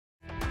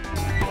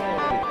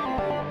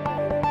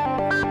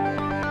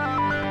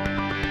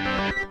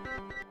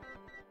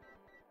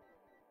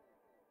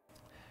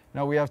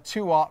Now we have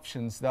two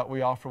options that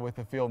we offer with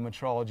the field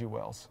metrology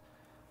wells.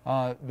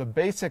 The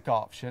basic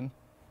option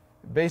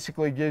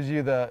basically gives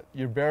you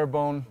your bare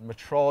bone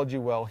metrology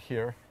well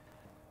here,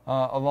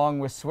 along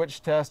with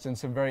switch test and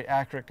some very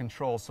accurate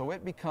controls. So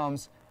it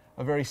becomes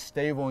a very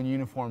stable and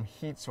uniform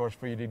heat source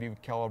for you to do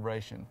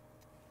calibration.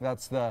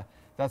 That's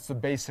the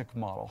basic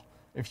model.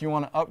 If you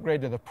want to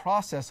upgrade to the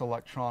process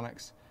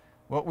electronics,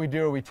 what we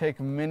do is we take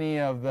many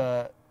of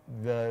the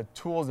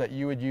tools that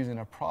you would use in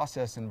a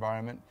process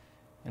environment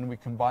and we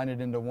combine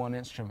it into one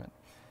instrument.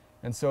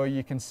 And so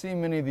you can see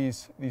many of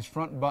these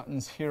front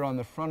buttons here on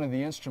the front of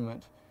the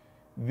instrument.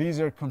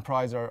 These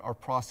comprise our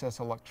process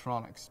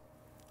electronics.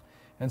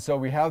 And so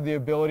we have the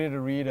ability to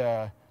read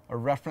a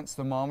reference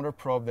thermometer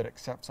probe that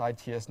accepts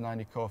ITS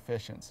 90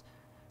 coefficients.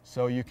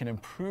 So you can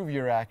improve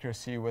your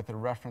accuracy with a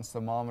reference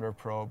thermometer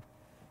probe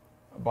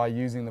by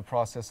using the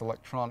process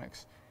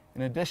electronics.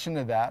 In addition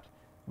to that,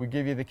 we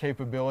give you the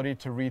capability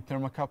to read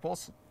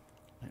thermocouples,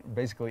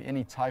 basically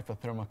any type of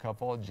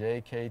thermocouple,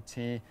 J, K,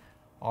 T,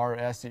 R,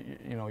 S,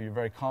 your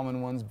very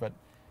common ones, but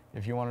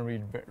if you want to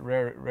read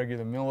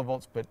regular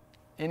millivolts, but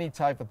any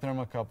type of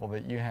thermocouple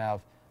that you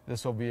have,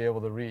 this will be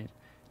able to read.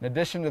 In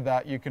addition to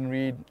that, you can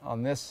read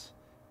on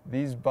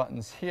these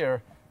buttons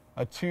here,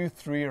 a 2,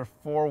 3, or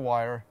 4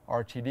 wire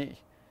RTD.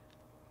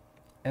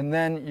 And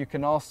then you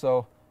can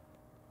also,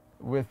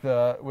 with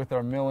our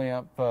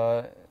milliamp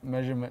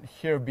measurement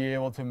here, be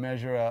able to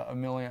measure a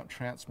milliamp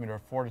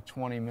transmitter, 4 to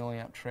 20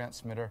 milliamp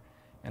transmitter,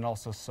 and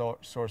also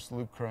source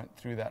loop current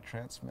through that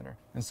transmitter.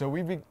 And so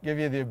we give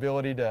you the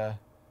ability to,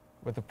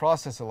 with the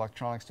process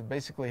electronics, to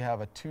basically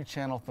have a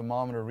 2-channel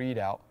thermometer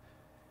readout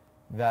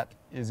that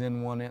is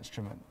in one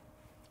instrument.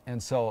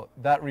 And so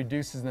that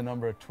reduces the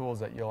number of tools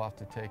that you'll have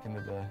to take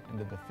into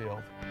the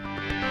field.